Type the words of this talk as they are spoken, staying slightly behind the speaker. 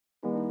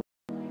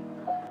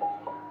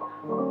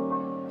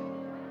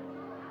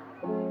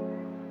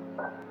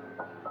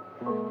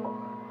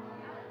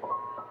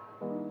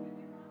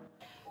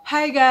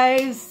Hi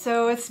guys,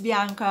 so it's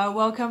Bianca.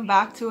 Welcome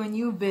back to a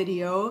new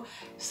video.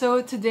 So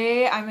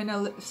today I'm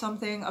in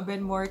something a bit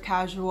more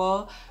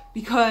casual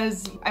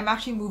because I'm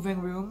actually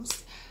moving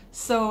rooms.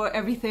 So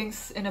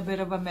everything's in a bit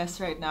of a mess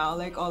right now,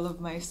 like all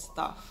of my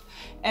stuff.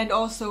 And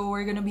also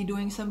we're gonna be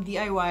doing some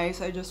DIYs.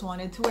 So I just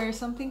wanted to wear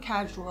something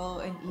casual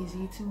and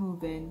easy to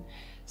move in.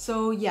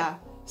 So yeah,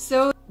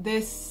 so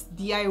this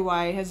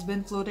DIY has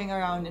been floating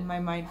around in my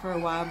mind for a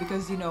while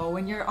because, you know,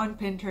 when you're on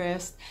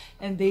Pinterest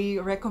and they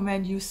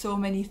recommend you so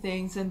many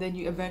things and then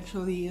you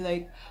eventually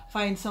like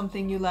find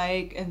something you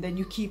like and then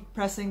you keep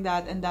pressing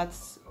that and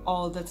that's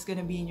all that's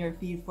gonna be in your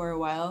feed for a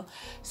while.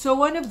 So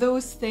one of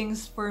those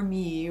things for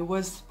me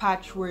was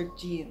patchwork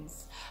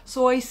jeans.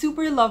 So I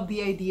super love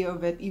the idea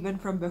of it even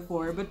from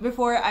before, but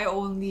before I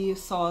only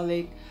saw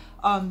like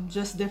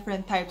just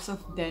different types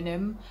of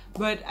denim,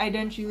 but I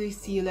didn't really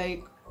see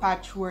like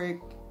patchwork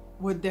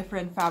with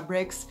different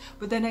fabrics.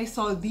 But then I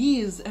saw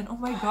these and oh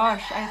my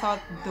gosh, I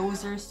thought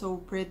those are so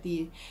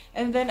pretty.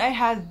 And then I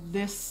had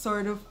this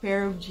sort of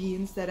pair of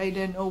jeans that I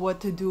didn't know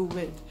what to do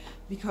with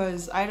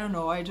because I don't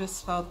know, I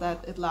just felt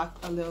that it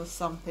lacked a little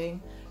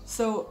something.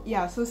 So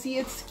yeah, so see,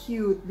 it's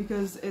cute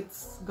because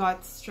it's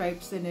got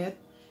stripes in it.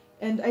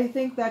 And I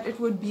think that it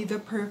would be the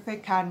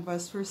perfect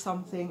canvas for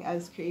something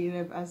as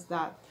creative as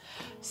that.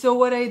 So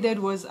what I did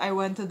was I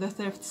went to the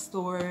thrift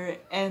store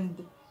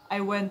and I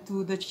went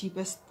to the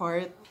cheapest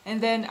part. And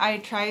then I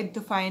tried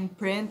to find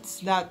prints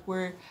that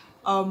were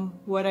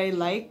what I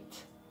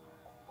liked,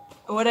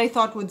 what I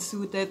thought would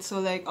suit it. So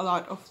like a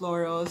lot of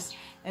florals.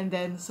 And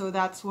then so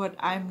that's what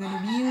I'm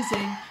gonna be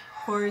using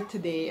for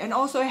today. And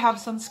also I have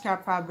some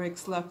scrap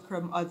fabrics left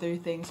from other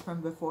things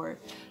from before,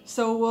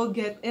 so we'll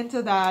get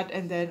into that.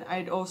 And then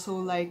I'd also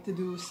like to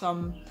do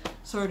some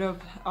sort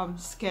of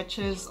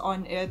sketches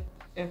on it,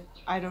 if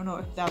I don't know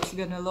if that's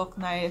gonna look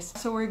nice.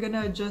 So we're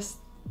gonna just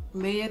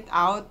lay it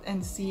out and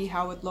see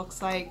how it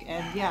looks like,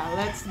 and yeah,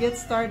 let's get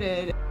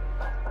started.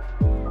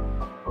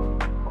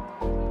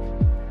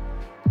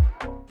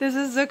 This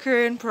is the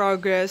current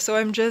progress. So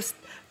I'm just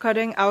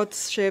cutting out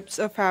strips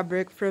of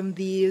fabric from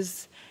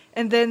these.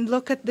 And then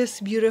look at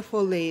this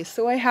beautiful lace.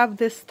 So I have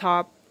this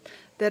top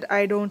that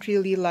I don't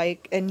really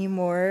like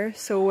anymore.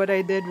 So what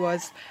I did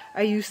was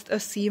I used a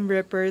seam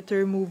ripper to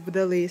remove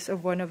the lace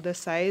of one of the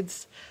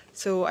sides.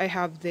 So I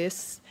have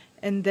this.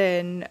 And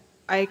then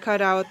I cut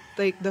out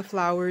like the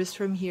flowers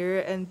from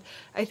here. And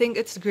I think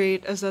it's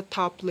great as a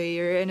top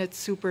layer and it's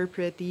super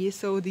pretty.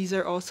 So these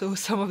are also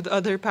some of the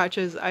other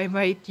patches I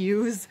might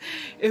use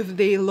if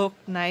they look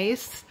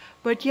nice.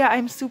 But yeah,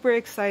 I'm super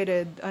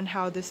excited on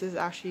how this is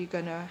actually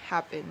gonna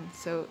happen.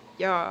 So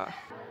yeah.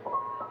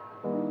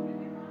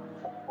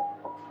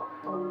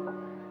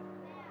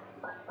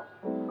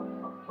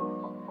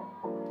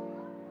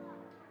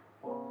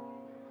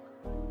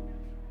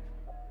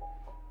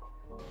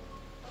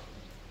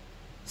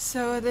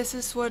 So this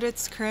is what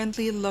it's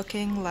currently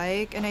looking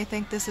like, and I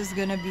think this is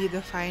gonna be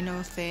the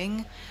final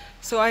thing.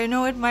 So I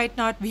know it might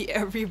not be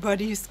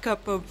everybody's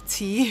cup of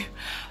tea,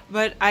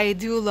 but I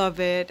do love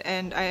it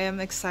and I am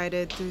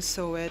excited to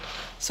sew it.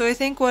 So I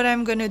think what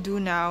I'm gonna do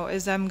now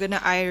is I'm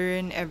gonna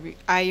iron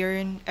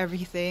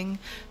everything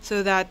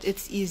so that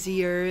it's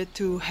easier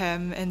to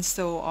hem and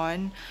sew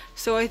on.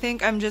 So I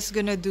think I'm just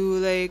gonna do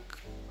like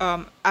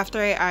after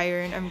I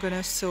iron, I'm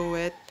gonna sew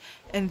it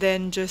and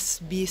then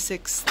just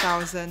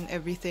B6000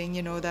 everything,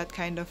 you know, that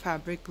kind of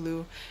fabric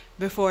glue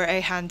before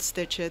I hand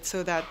stitch it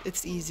so that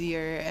it's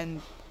easier.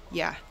 And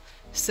yeah,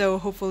 so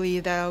hopefully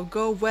that'll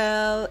go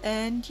well.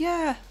 And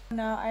yeah,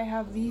 now I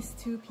have these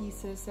two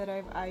pieces that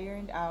I've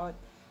ironed out,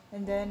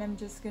 and then I'm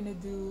just gonna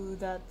do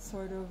that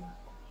sort of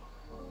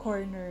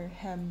corner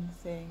hem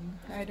thing.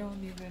 I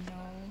don't even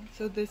know.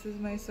 So this is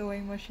my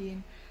sewing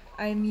machine.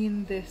 I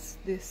mean this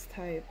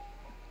type,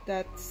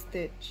 that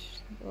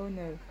stitch. Oh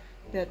no,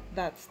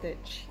 that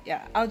stitch.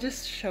 Yeah, I'll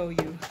just show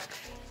you.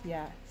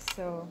 Yeah,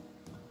 so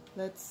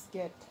let's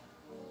get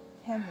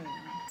hemming.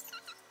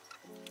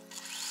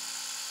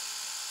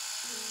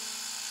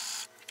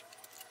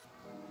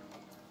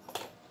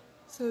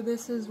 So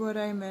this is what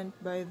I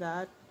meant by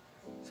that.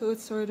 So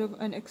it's sort of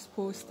an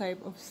exposed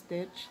type of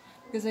stitch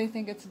because I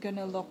think it's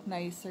gonna look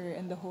nicer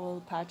in the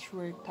whole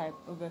patchwork type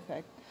of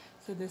effect.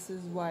 So this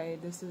is why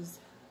this is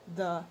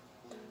the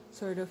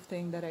sort of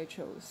thing that I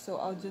chose. So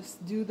I'll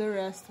just do the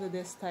rest with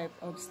this type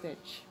of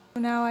stitch. So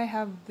now I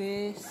have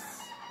this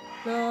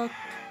look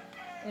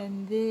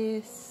and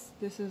this.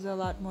 This is a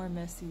lot more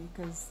messy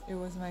because it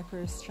was my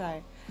first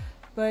try.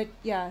 But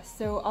yeah,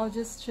 so I'll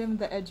just trim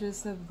the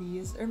edges of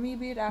these, or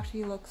maybe it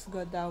actually looks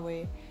good that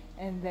way,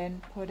 and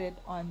then put it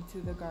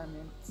onto the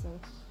garment.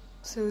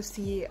 So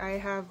see, I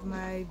have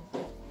my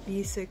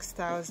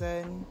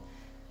B6000.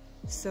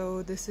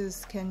 So this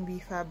is can be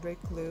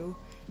fabric glue,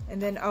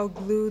 and then I'll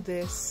glue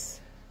this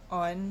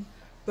on,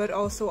 but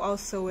also I'll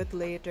sew it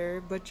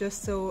later, but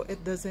just so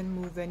it doesn't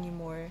move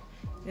anymore.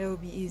 It'll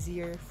be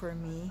easier for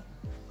me.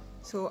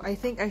 So I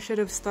think I should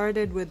have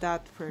started with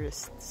that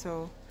first.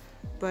 So,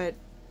 but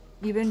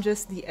even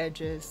just the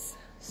edges.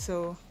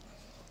 So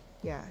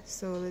yeah,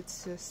 so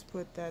let's just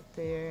put that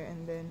there,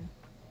 and then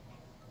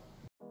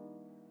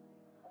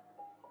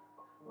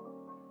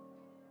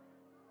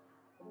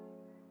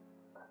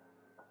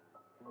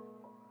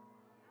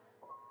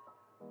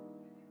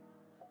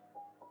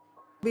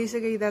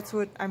Basically, that's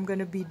what I'm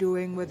gonna be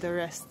doing with the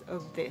rest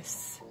of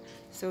this.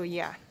 So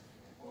yeah,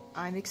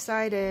 I'm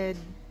excited.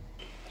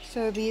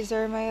 So these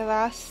are my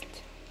last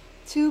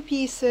 2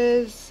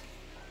 pieces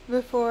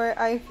before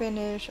I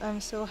finish.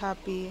 I'm so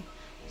happy.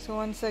 So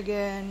once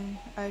again,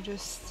 I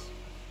just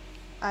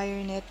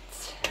iron it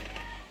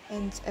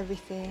and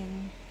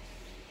everything.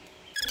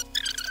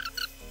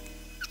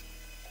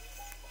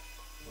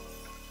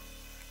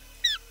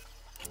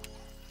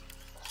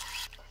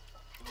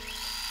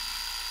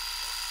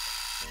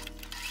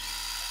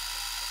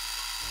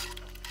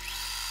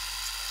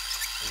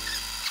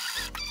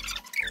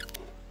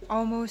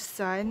 Almost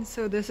done,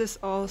 so this is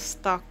all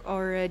stuck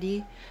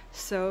already.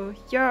 So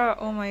yeah,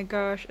 oh my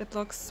gosh, it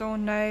looks so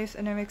nice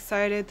and I'm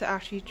excited to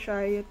actually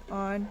try it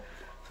on.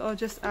 So I'll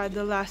just add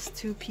the last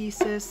 2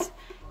 pieces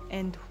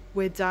and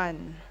we're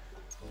done.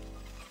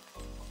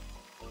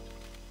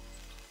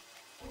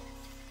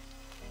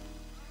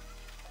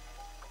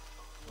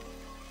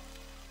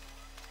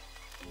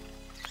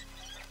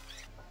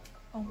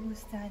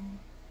 Almost done.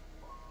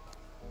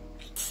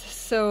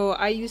 So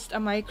I used a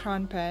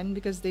micron pen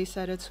because they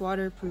said it's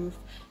waterproof,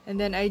 and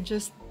then I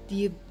just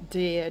did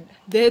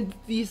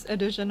these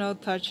additional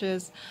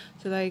touches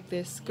to like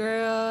this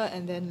girl,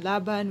 and then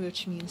laban,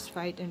 which means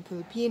fight in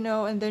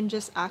Filipino, and then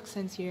just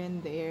accents here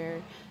and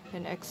there,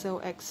 an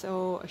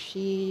XOXO, a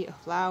she, a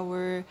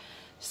flower.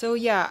 So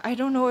yeah, I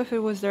don't know if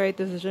it was the right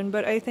decision,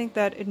 but I think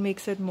that it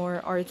makes it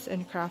more arts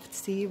and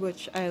craftsy,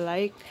 which I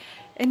like.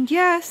 And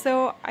yeah,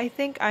 so I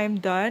think I'm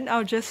done.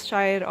 I'll just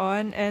try it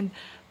on and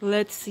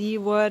let's see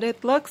what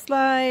it looks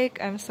like.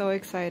 I'm so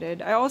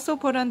excited. I also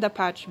put on the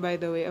patch, by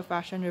the way, of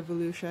Fashion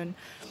Revolution.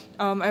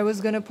 I was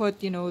gonna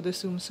put, you know, the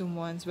Tsum Tsum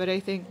ones, but I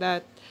think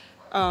that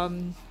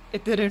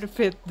it didn't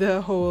fit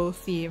the whole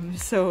theme.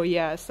 So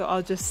yeah, so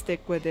I'll just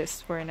stick with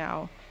this for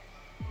now.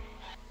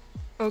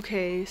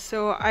 Okay,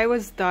 so I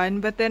was done,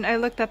 but then I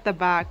looked at the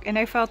back and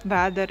I felt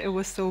bad that it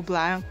was so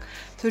blank.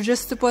 So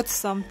just to put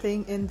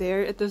something in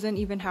there, it doesn't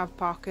even have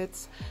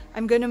pockets.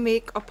 I'm gonna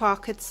make a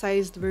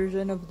pocket-sized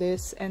version of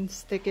this and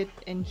stick it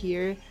in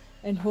here,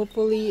 and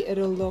hopefully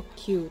it'll look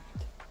cute.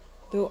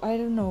 Though I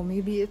don't know,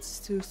 maybe it's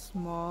too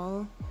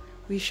small.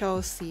 We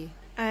shall see.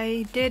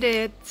 I did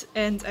it,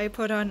 and I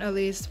put on a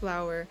lace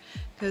flower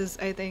because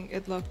I think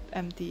it looked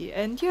empty.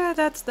 And yeah,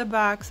 that's the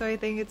back, so I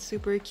think it's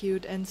super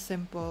cute and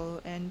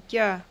simple, and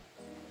yeah.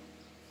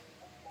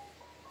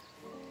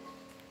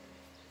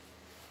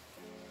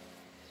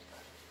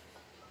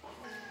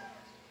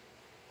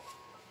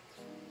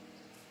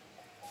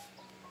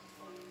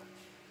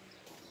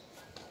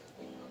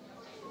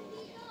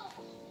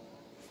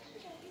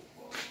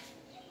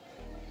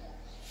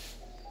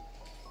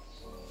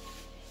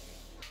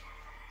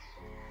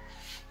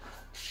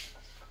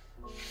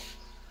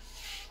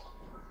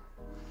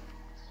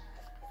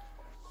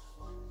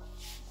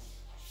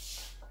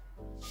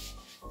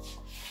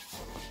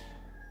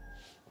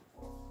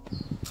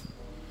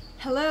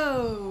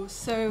 Hello!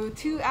 So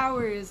 2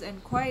 hours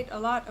and quite a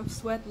lot of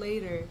sweat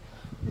later,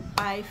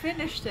 I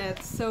finished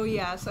it. So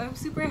yeah, so I'm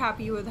super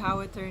happy with how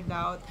it turned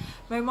out.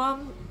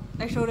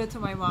 I showed it to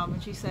my mom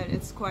and she said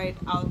it's quite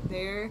out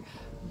there,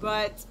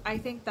 but I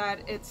think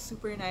that it's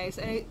super nice.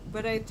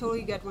 But I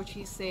totally get what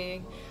she's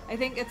saying. I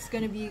think it's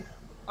gonna be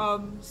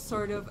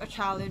sort of a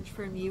challenge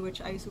for me,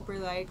 which I super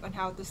like, on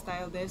how to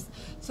style this.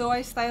 So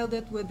I styled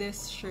it with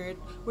this shirt,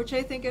 which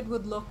I think it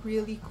would look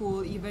really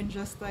cool even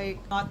just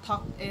like not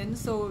tucked in,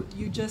 so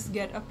you just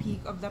get a peek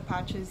of the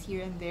patches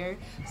here and there.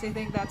 So I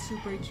think that's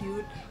super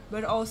cute,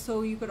 but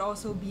also you could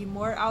also be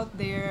more out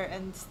there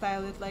and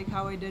style it like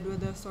how I did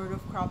with a sort of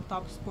crop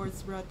top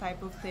sports bra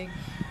type of thing,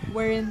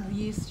 wherein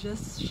these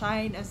just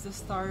shine as the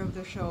star of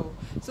the show.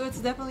 So it's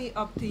definitely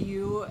up to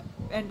you,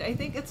 and I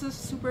think it's a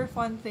super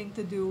fun thing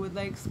to do with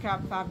like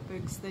scrap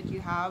fabrics that you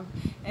have,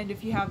 and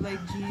if you have like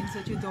jeans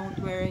that you don't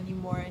wear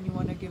anymore and you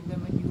want to give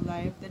them a new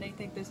life, then I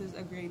think this is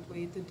a great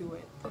way to do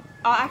it.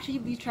 I'll actually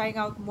be trying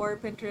out more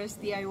Pinterest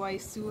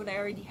DIYs soon. I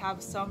already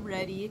have some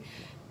ready.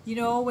 You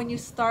know, when you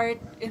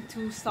start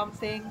into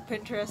something,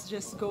 Pinterest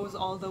just goes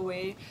all the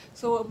way.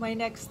 So my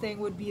next thing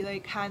would be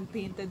like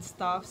hand-painted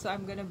stuff. So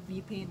I'm gonna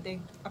be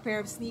painting a pair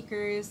of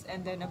sneakers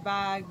and then a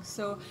bag.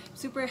 So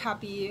super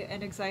happy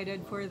and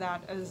excited for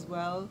that as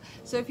well.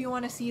 So if you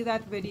want to see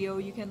that video,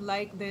 you can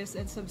like this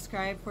and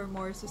subscribe for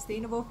more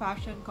sustainable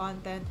fashion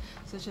content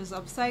such as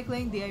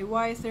upcycling,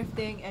 DIY,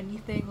 thrifting,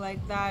 anything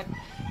like that.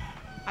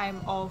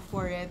 I'm all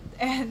for it.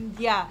 And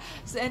yeah,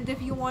 so, and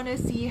if you want to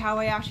see how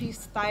I actually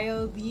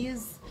style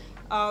these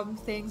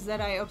things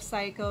that I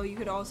upcycle, you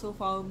could also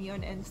follow me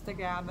on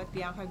Instagram at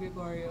Bianca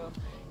Gregorio.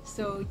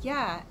 So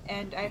yeah,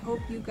 and I hope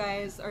you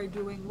guys are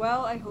doing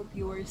well. I hope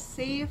you are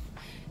safe.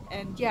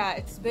 And yeah,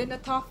 it's been a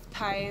tough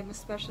time,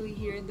 especially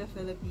here in the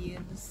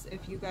Philippines,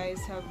 if you guys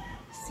have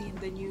seen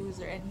the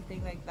news or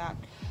anything like that.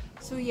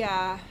 So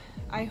yeah,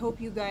 I hope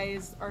you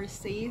guys are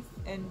safe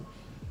and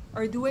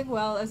are doing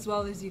well as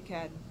you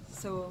can.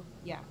 So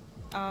yeah,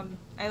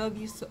 I love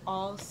you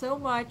all so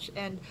much,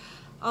 and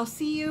I'll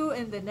see you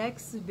in the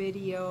next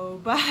video.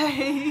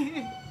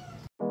 Bye!